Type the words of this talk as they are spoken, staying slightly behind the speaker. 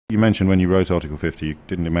You mentioned when you wrote Article 50, you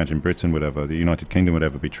didn't imagine Britain would ever, the United Kingdom would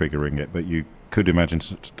ever be triggering it, but you could imagine,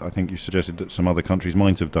 I think you suggested that some other countries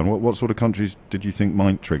might have done. What sort of countries did you think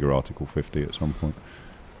might trigger Article 50 at some point?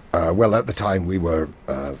 Well, at the time we were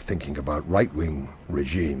thinking about right-wing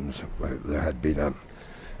regimes. There had been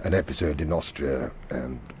an episode in Austria,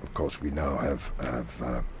 and of course we now have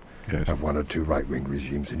one or two right-wing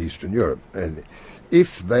regimes in Eastern Europe. And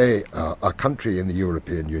if a country in the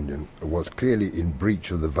European Union was clearly in breach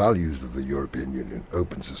of the values of the European Union,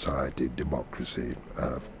 open society, democracy,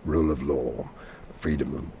 rule of law,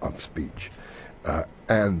 freedom of speech,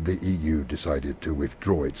 and the EU decided to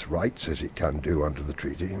withdraw its rights, as it can do under the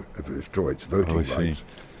treaty, withdraw its voting rights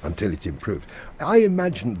until it improves. I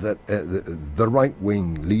imagine that the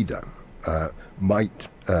right-wing leader might,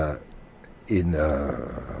 in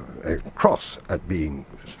cross at being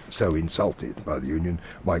so insulted by the Union,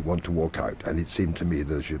 might want to walk out. And it seemed to me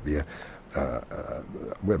there should be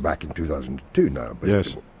we're back in 2002 now, but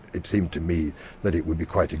yes. It seemed to me that it would be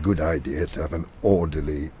quite a good idea to have an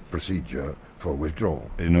orderly procedure for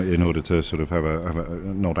withdrawal. In order to sort of have a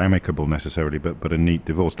not amicable necessarily, but a neat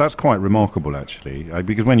divorce. That's quite remarkable, actually,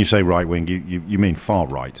 because when you say right-wing, you mean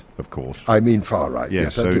far-right, of course. I mean far-right,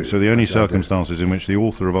 yes. So the only circumstances in which the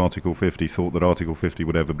author of Article 50 thought that Article 50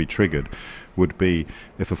 would ever be triggered would be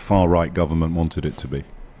if a far-right government wanted it to be.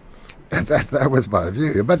 That was my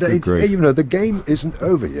view, but the game isn't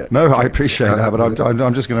over yet. No, I appreciate that, but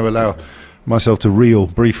I'm just going to allow myself to reel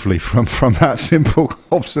briefly from that simple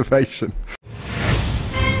observation.